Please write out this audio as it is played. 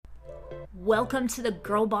Welcome to the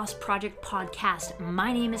Girl Boss Project podcast.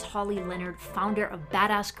 My name is Holly Leonard, founder of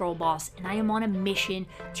Badass Girl Boss, and I am on a mission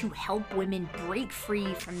to help women break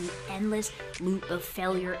free from the endless loop of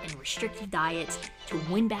failure and restrictive diets to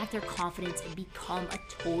win back their confidence and become a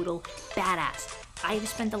total badass. I have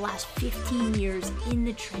spent the last 15 years in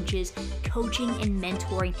the trenches coaching and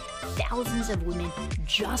mentoring thousands of women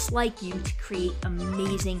just like you to create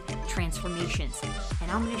amazing transformations.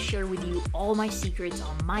 And I'm going to share with you all my secrets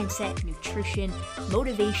on mindset, nutrition,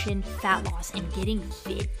 motivation, fat loss, and getting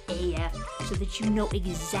fit AF so that you know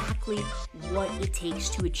exactly what it takes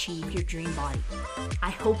to achieve your dream body.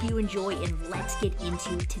 I hope you enjoy, and let's get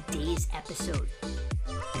into today's episode.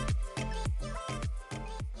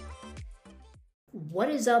 What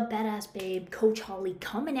is up, badass babe? Coach Holly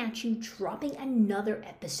coming at you, dropping another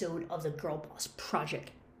episode of the Girl Boss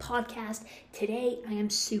Project podcast. Today, I am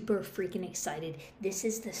super freaking excited. This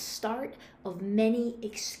is the start of many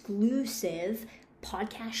exclusive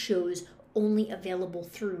podcast shows only available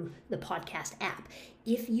through the podcast app.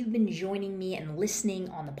 If you've been joining me and listening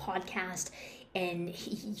on the podcast, and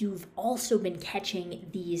you've also been catching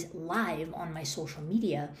these live on my social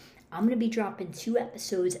media, I'm going to be dropping 2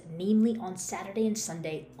 episodes, namely on Saturday and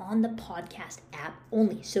Sunday on the podcast app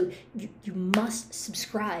only. So you must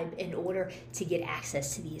subscribe in order to get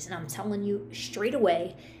access to these. And I'm telling you straight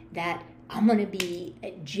away that I'm going to be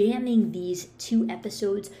jamming these 2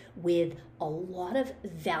 episodes with a lot of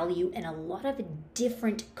value and a lot of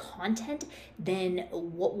different content than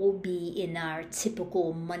what will be in our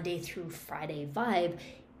typical Monday through Friday vibe.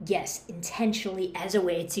 Yes, intentionally as a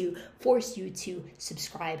way to force you to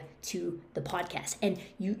subscribe to the podcast. And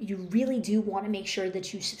you really do want to make sure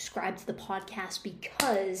that you subscribe to the podcast,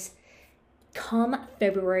 because come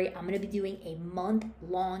February, I'm going to be doing a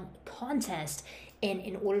month-long contest. And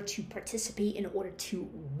in order to participate, in order to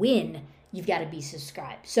win, you've got to be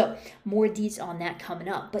subscribed. So more deets on that coming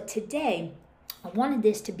up. But today, I wanted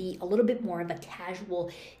this to be a little bit more of a casual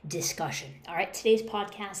discussion. All right, today's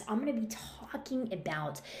podcast, I'm going to be talking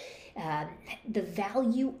about the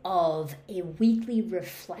value of a weekly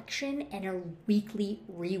reflection and a weekly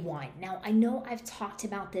rewind. Now, I know I've talked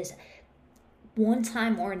about this one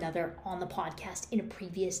time or another on the podcast in a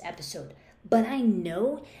previous episode, but I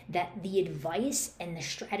know that the advice and the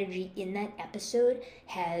strategy in that episode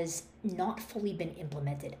has not fully been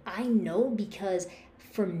implemented. I know because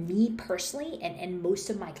for me personally, and most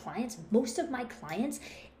of my clients,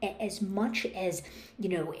 as much as,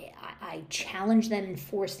 I challenge them and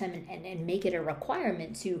force them and make it a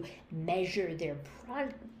requirement to measure their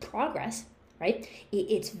progress, right?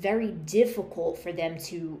 It's very difficult for them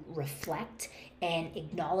to reflect and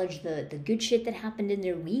acknowledge the good shit that happened in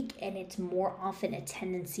their week. And it's more often a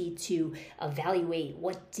tendency to evaluate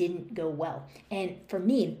what didn't go well. And for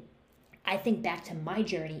me, I think back to my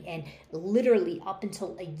journey, and literally up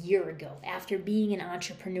until a year ago, after being an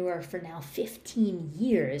entrepreneur for now 15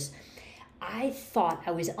 years, I thought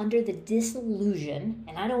I was under the disillusion,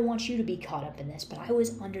 and I don't want you to be caught up in this, but I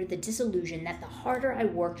was under the disillusion that the harder I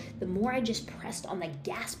worked, the more I just pressed on the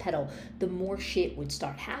gas pedal, the more shit would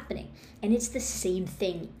start happening. And it's the same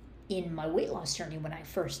thing in my weight loss journey when I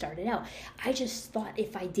first started out. I just thought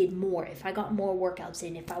if I did more, if I got more workouts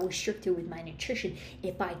in, if I was stricter with my nutrition,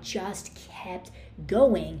 if I just kept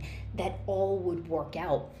going, that all would work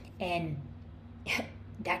out. And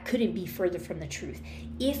that couldn't be further from the truth.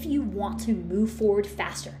 If you want to move forward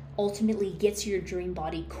faster, ultimately get to your dream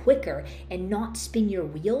body quicker and not spin your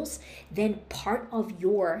wheels, then part of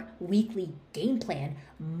your weekly game plan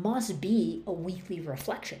must be a weekly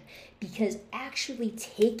reflection. Because actually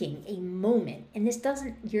taking a moment, and this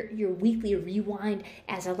doesn't, your weekly rewind,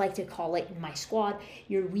 as I like to call it in my squad,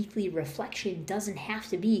 your weekly reflection doesn't have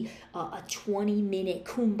to be a 20-minute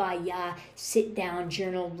kumbaya, sit down,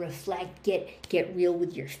 journal, reflect, get real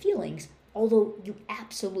with your feelings. Although you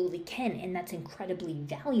absolutely can, and that's incredibly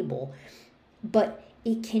valuable, but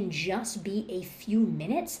it can just be a few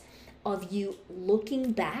minutes of you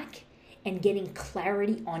looking back and getting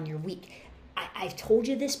clarity on your week. I've told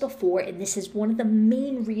you this before, and this is one of the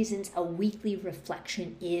main reasons a weekly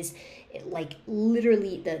reflection is like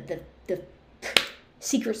literally the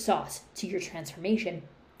secret sauce to your transformation,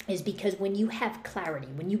 is because when you have clarity,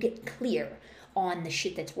 when you get clear on the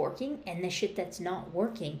shit that's working and the shit that's not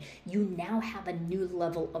working, you now have a new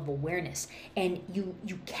level of awareness, and you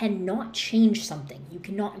cannot change something, you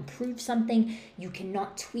cannot improve something, you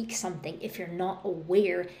cannot tweak something if you're not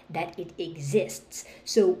aware that it exists.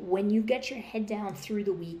 So when you get your head down through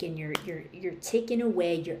the week and you're ticking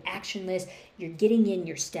away your action list, you're getting in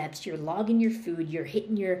your steps, you're logging your food, you're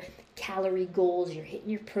hitting your calorie goals, you're hitting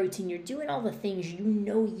your protein, you're doing all the things you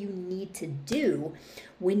know you need to do,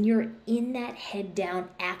 when you're in that head down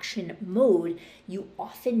action mode, you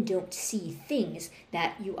often don't see things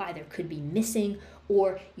that you either could be missing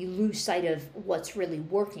or you lose sight of what's really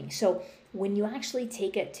working. So when you actually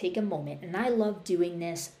take a moment, and I love doing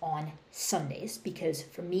this on Sundays, because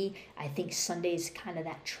for me, I think Sunday's kind of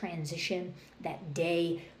that transition, that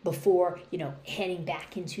day before, heading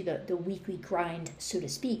back into the weekly grind, so to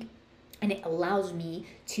speak. And it allows me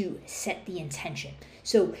to set the intention.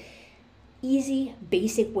 So easy,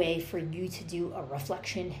 basic way for you to do a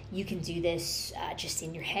reflection. You can do this just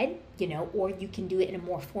in your head, or you can do it in a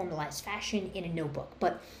more formalized fashion in a notebook.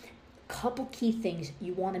 But a couple key things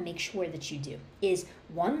you want to make sure that you do is,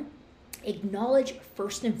 one, acknowledge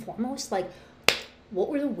first and foremost, like, what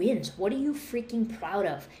were the wins? What are you freaking proud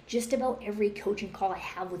of? Just about every coaching call I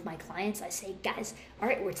have with my clients, I say, guys, all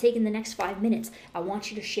right, we're taking the next 5 minutes. I want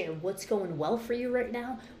you to share what's going well for you right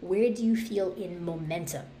now. Where do you feel in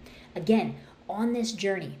momentum? Again, on this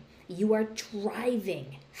journey, you are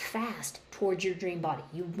driving fast towards your dream body.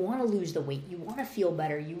 You want to lose the weight. You want to feel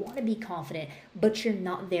better. You want to be confident, but you're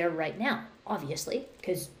not there right now, obviously,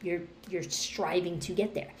 because you're striving to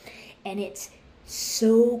get there. And it's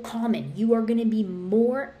so common. You are going to be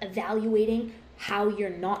more evaluating how you're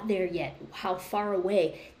not there yet, how far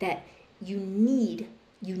away, that you need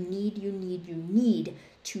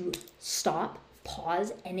to stop,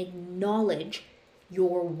 pause, and acknowledge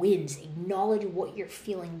your wins. Acknowledge what you're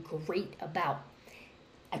feeling great about.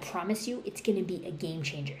 I promise you, it's going to be a game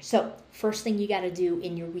changer. So first thing you got to do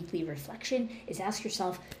in your weekly reflection is ask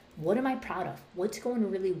yourself, what am I proud of? What's going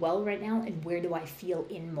really well right now? And where do I feel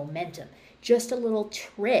in momentum? Just a little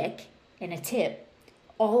trick and a tip.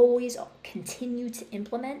 Always continue to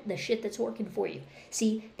implement the shit that's working for you.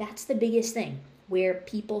 See, that's the biggest thing. Where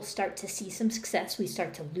people start to see some success, we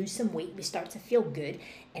start to lose some weight, we start to feel good,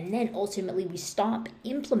 and then ultimately we stop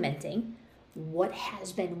implementing what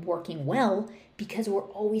has been working well because we're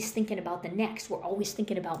always thinking about the next. We're always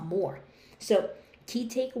thinking about more. So key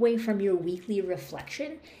takeaway from your weekly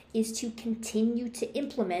reflection is to continue to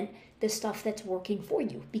implement the stuff that's working for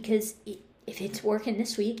you, because if it's working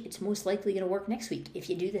this week, it's most likely going to work next week if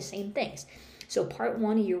you do the same things. So part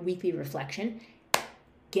one of your weekly reflection,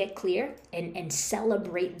 get clear and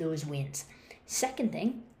celebrate those wins. Second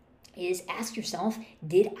thing is ask yourself,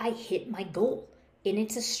 did I hit my goal? And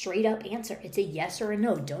it's a straight up answer. It's a yes or a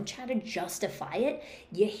no. Don't try to justify it.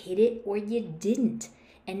 You hit it or you didn't.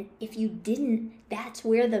 And if you didn't, that's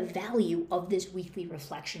where the value of this weekly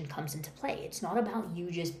reflection comes into play. It's not about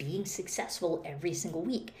you just being successful every single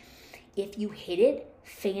week. If you hit it,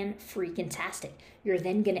 fan-freaking-tastic. You're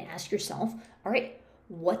then going to ask yourself, all right,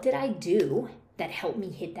 what did I do that helped me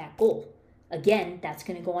hit that goal? Again, that's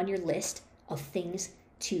going to go on your list of things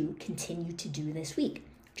to continue to do this week.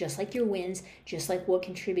 Just like your wins, just like what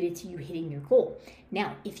contributed to you hitting your goal.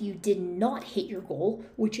 Now, if you did not hit your goal,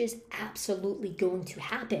 which is absolutely going to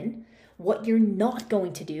happen, what you're not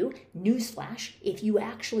going to do, newsflash, if you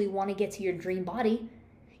actually want to get to your dream body,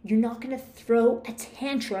 you're not going to throw a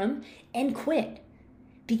tantrum and quit,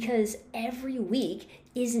 because every week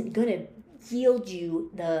isn't going to yield you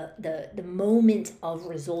the moment of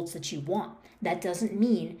results that you want. That doesn't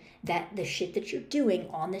mean that the shit that you're doing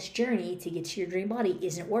on this journey to get to your dream body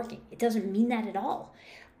isn't working. It doesn't mean that at all.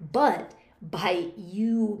 But by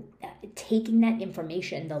you taking that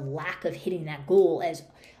information, the lack of hitting that goal as, oh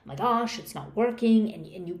my gosh, it's not working,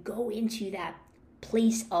 and you go into that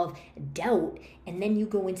place of doubt, and then you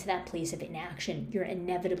go into that place of inaction, you're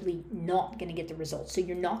inevitably not going to get the results. So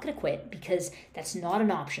you're not going to quit, because that's not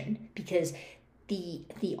an option, because the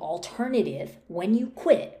alternative, when you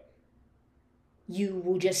quit, you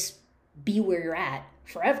will just be where you're at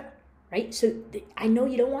forever, right? So I know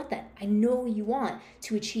you don't want that. I know you want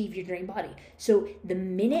to achieve your dream body. So the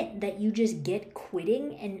minute that you just get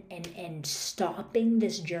quitting and stopping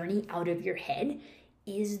this journey out of your head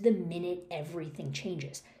is the minute everything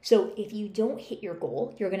changes. So if you don't hit your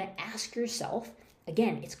goal, you're going to ask yourself,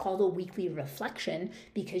 again, it's called a weekly reflection,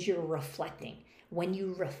 because you're reflecting. When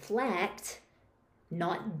you reflect,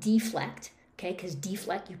 not deflect, okay, because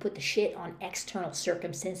deflect, you put the shit on external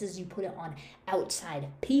circumstances, you put it on outside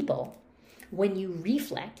people. When you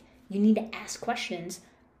reflect, you need to ask questions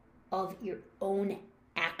of your own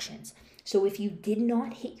actions. So if you did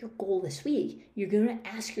not hit your goal this week, you're going to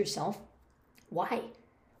ask yourself, why?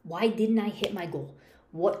 Why didn't I hit my goal?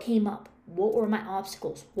 What came up? What were my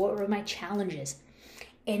obstacles? What were my challenges?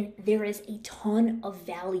 And there is a ton of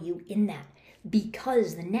value in that,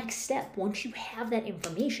 because the next step, once you have that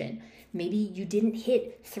information, maybe you didn't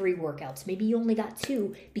hit 3 workouts. Maybe you only got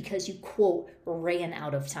 2 because you, quote, ran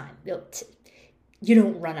out of time. You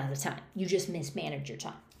don't run out of time. You just mismanage your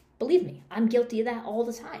time. Believe me, I'm guilty of that all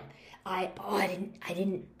the time. I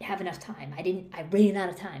didn't have enough time. I ran out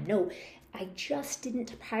of time. No, I just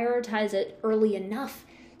didn't prioritize it early enough.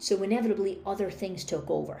 So inevitably other things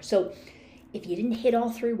took over. So if you didn't hit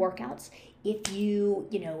all 3 workouts, if you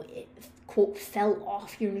quote, fell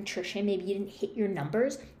off your nutrition, maybe you didn't hit your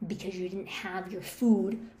numbers because you didn't have your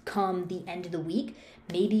food come the end of the week,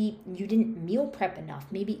 maybe you didn't meal prep enough,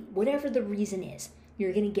 maybe whatever the reason is,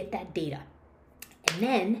 you're going to get that data. And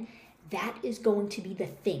then that is going to be the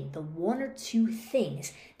thing, the 1 or 2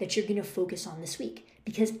 things that you're going to focus on this week.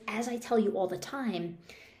 Because as I tell you all the time,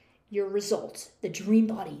 your results, the dream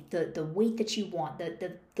body, the weight that you want,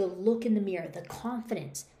 the look in the mirror, the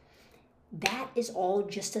confidence, that is all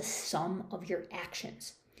just a sum of your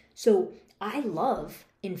actions. So I love,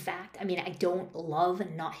 in fact, I don't love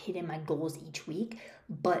not hitting my goals each week,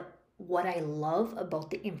 but what I love about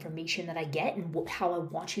the information that I get and how I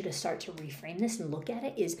want you to start to reframe this and look at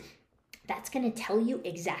it is that's going to tell you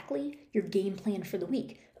exactly your game plan for the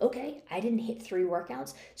week. Okay, I didn't hit 3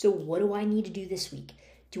 workouts, so what do I need to do this week?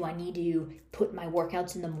 Do I need to put my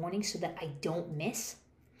workouts in the morning so that I don't miss?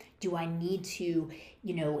 Do I need to,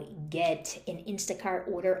 get an Instacart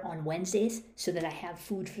order on Wednesdays so that I have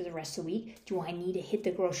food for the rest of the week? Do I need to hit the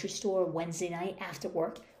grocery store Wednesday night after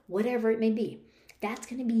work? Whatever it may be. That's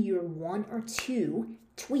going to be your 1 or 2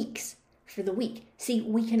 tweaks for the week. See,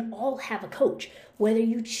 we can all have a coach, whether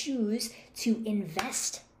you choose to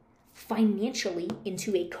invest financially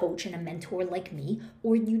into a coach and a mentor like me,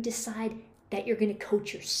 or you decide that you're going to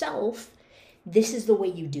coach yourself. This is the way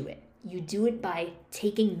you do it. You do it by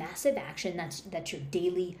taking massive action. That's your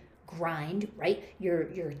daily grind, right? Your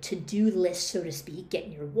to-do list, so to speak,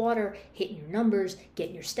 getting your water, hitting your numbers,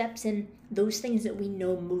 getting your steps in, those things that we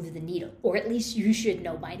know move the needle, or at least you should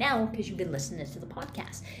know by now because you've been listening to the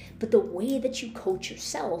podcast. But the way that you coach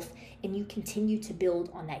yourself and you continue to build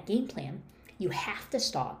on that game plan, you have to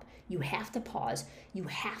stop. You have to pause. You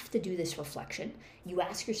have to do this reflection. You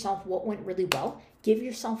ask yourself what went really well. Give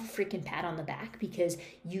yourself a freaking pat on the back because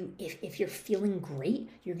if you're feeling great,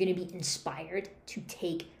 you're going to be inspired to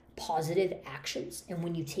take positive actions. And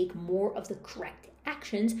when you take more of the correct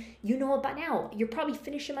actions, you know it by now. You're probably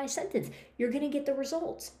finishing my sentence. You're going to get the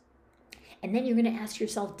results. And then you're going to ask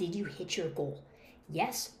yourself, did you hit your goal?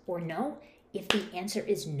 Yes or no? If the answer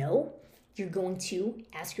is no, you're going to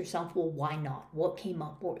ask yourself, well, why not? What came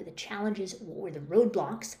up? What were the challenges? What were the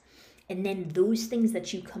roadblocks? And then those things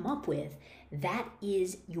that you come up with, that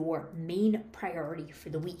is your main priority for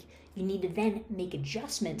the week. You need to then make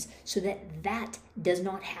adjustments so that that does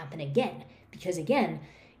not happen again. Because again,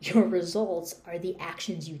 your results are the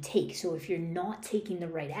actions you take. So if you're not taking the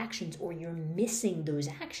right actions or you're missing those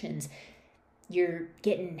actions, you're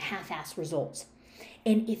getting half-assed results.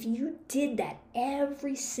 And if you did that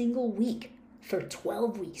every single week for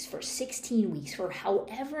 12 weeks, for 16 weeks, for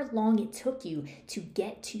however long it took you to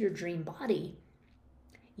get to your dream body,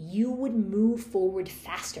 you would move forward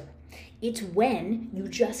faster. It's when you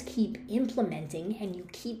just keep implementing and you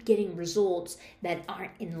keep getting results that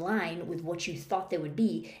aren't in line with what you thought they would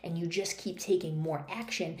be, and you just keep taking more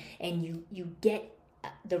action and you get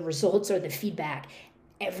the results or the feedback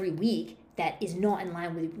every week that is not in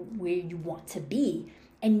line with where you want to be,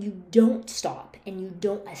 and you don't stop and you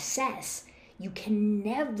don't assess, you can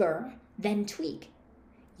never then tweak.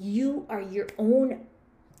 You are your own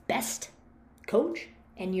best coach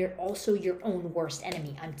and you're also your own worst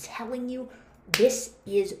enemy. I'm telling you, this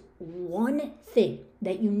is one thing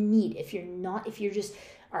that you need. If you're just,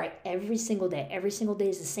 all right, every single day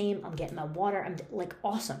is the same. I'm getting my water. I'm like,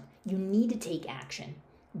 awesome. You need to take action,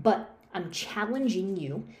 but I'm challenging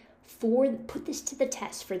you put this to the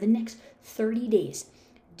test for the next 30 days.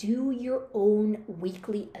 Do your own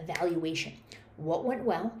weekly evaluation. What went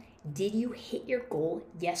well? Did you hit your goal?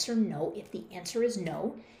 Yes or no? If the answer is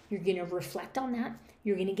no, you're going to reflect on that.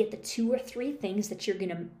 You're going to get the 2 or 3 things that you're going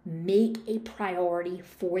to make a priority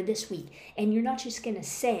for this week. And you're not just going to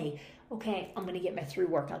say, okay, I'm going to get my 3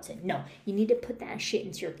 workouts in. No, you need to put that shit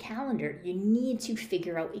into your calendar. You need to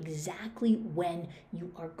figure out exactly when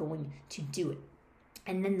you are going to do it.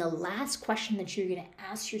 And then the last question that you're going to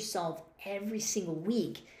ask yourself every single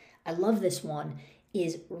week, I love this one,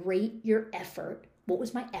 is rate your effort. What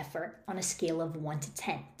was my effort on a scale of 1 to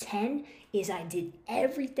 10? 10 is I did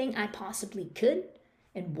everything I possibly could,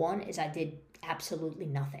 and 1 is I did absolutely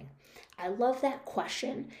nothing. I love that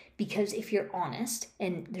question because if you're honest,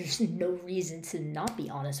 and there's no reason to not be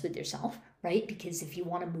honest with yourself, right? Because if you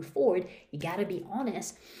want to move forward, you got to be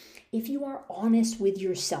honest. If you are honest with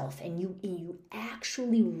yourself and you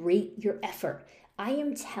actually rate your effort, I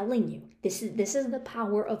am telling you, this is the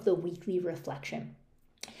power of the weekly reflection.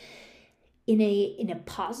 in a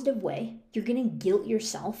positive way, you're going to guilt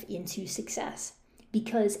yourself into success.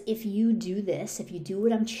 Because if you do this, if you do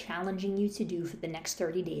what I'm challenging you to do for the next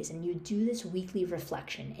 30 days, and you do this weekly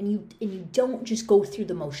reflection, and you don't just go through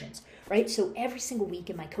the motions, right? So every single week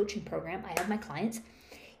in my coaching program, I have my clients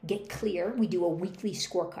get clear. We do a weekly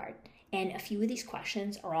scorecard, and a few of these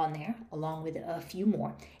questions are on there along with a few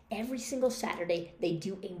more. Every single Saturday, they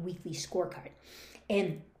do a weekly scorecard.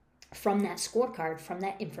 And from that scorecard, from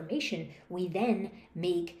that information, we then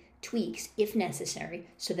make tweaks if necessary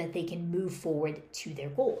so that they can move forward to their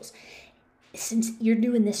goals. Since you're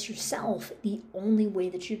doing this yourself, the only way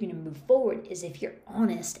that you're going to move forward is if you're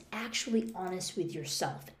honest, actually honest with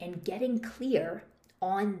yourself, and getting clear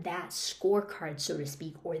on that scorecard, so to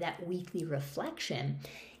speak, or that weekly reflection.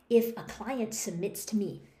 If a client submits to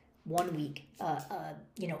me 1 week, a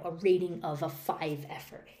rating of a 5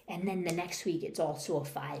 effort, and then the next week it's also a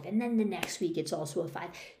 5, and then the next week it's also a 5,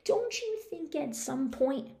 don't you think at some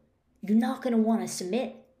point you're not going to want to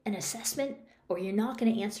submit an assessment, or you're not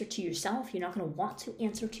going to answer to yourself, you're not going to want to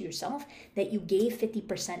answer to yourself that you gave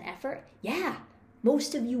 50% effort? Yeah,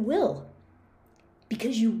 most of you will,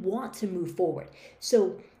 because you want to move forward.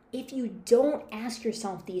 So if you don't ask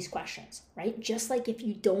yourself these questions, right? Just like if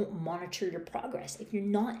you don't monitor your progress, if you're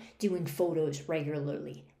not doing photos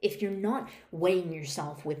regularly, if you're not weighing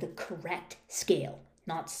yourself with the correct scale,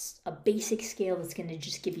 not a basic scale that's going to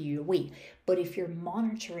just give you your weight, but if you're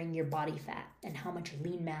monitoring your body fat and how much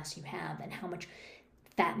lean mass you have and how much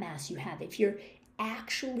fat mass you have, if you're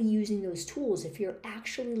actually using those tools, if you're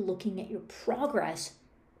actually looking at your progress,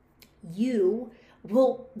 you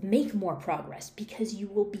will make more progress, because you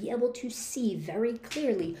will be able to see very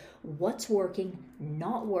clearly what's working,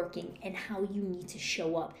 not working, and how you need to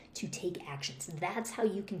show up to take actions. That's how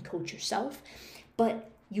you can coach yourself,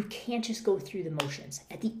 but you can't just go through the motions.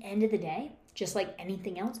 At the end of the day, just like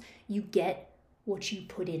anything else, you get what you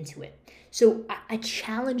put into it. So I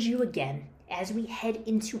challenge you again, as we head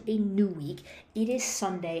into a new week. It is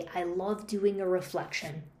Sunday. I love doing a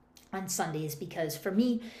reflection on Sundays because for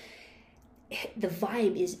me, the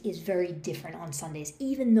vibe is very different on Sundays,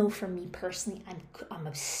 even though for me personally, I'm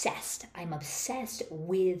obsessed. I'm obsessed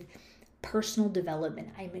with personal development.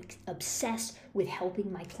 I'm obsessed with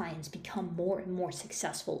helping my clients become more and more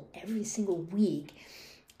successful every single week.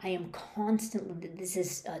 I am constantly, this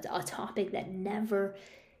is a topic that never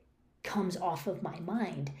comes off of my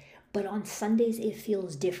mind, but on Sundays it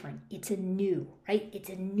feels different. It's a new, right? It's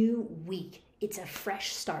a new week. It's a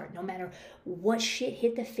fresh start. No matter what shit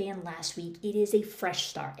hit the fan last week, it is a fresh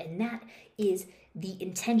start. And that is the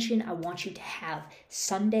intention I want you to have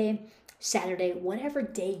Sunday, Saturday, whatever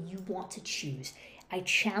day you want to choose. I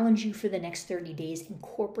challenge you for the next 30 days,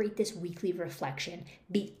 incorporate this weekly reflection,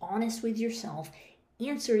 be honest with yourself,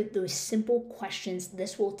 answer those simple questions.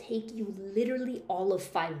 This will take you literally all of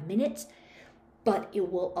 5 minutes, but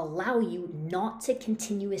it will allow you not to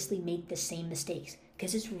continuously make the same mistakes.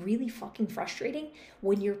 Because it's really fucking frustrating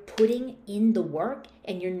when you're putting in the work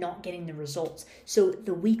and you're not getting the results. So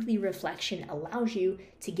the weekly reflection allows you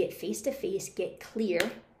to get face-to-face, get clear,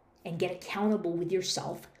 and get accountable with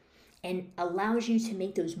yourself, and allows you to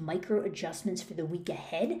make those micro adjustments for the week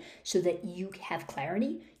ahead so that you have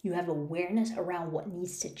clarity, you have awareness around what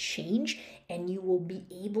needs to change, and you will be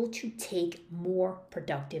able to take more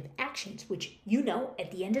productive actions, which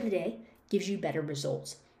at the end of the day gives you better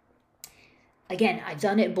results. Again, I've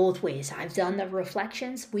done it both ways. I've done the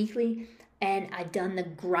reflections weekly, and I've done the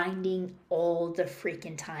grinding all the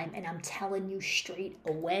freaking time. And I'm telling you straight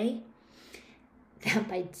away that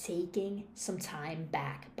by taking some time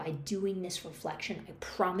back, by doing this reflection, I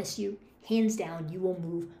promise you, hands down, you will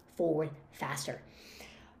move forward faster.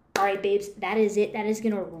 All right, babes, that is it. That is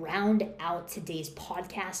going to round out today's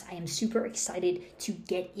podcast. I am super excited to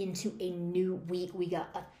get into a new week. We got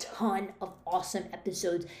a ton of awesome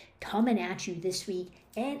episodes coming at you this week,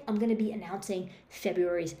 and I'm going to be announcing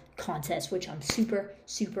February's contest, which I'm super,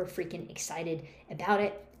 super freaking excited about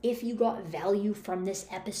it. If you got value from this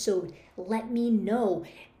episode, let me know.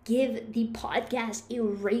 Give the podcast a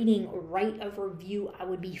rating, write a review. I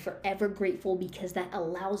would be forever grateful, because that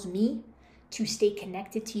allows me to stay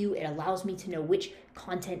connected to you. It allows me to know which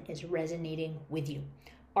content is resonating with you.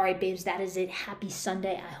 All right, babes, that is it. Happy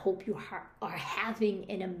Sunday. I hope you are having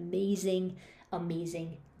an amazing,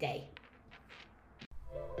 amazing day.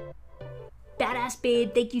 Badass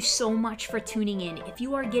Babe, thank you so much for tuning in. If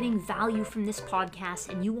you are getting value from this podcast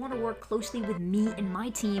and you want to work closely with me and my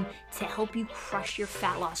team to help you crush your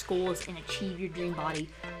fat loss goals and achieve your dream body,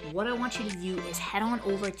 what I want you to do is head on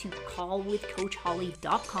over to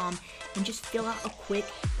callwithcoachholly.com and just fill out a quick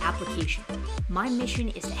application. My mission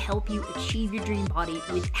is to help you achieve your dream body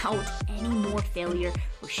without any more failure,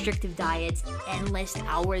 restrictive diets, endless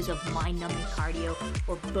hours of mind-numbing cardio,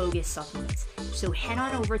 or bogus supplements. So head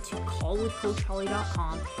on over to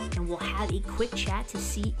callwithcoachholly.com and we'll have a quick chat to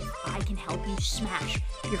see if I can help you smash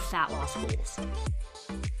your fat loss goals.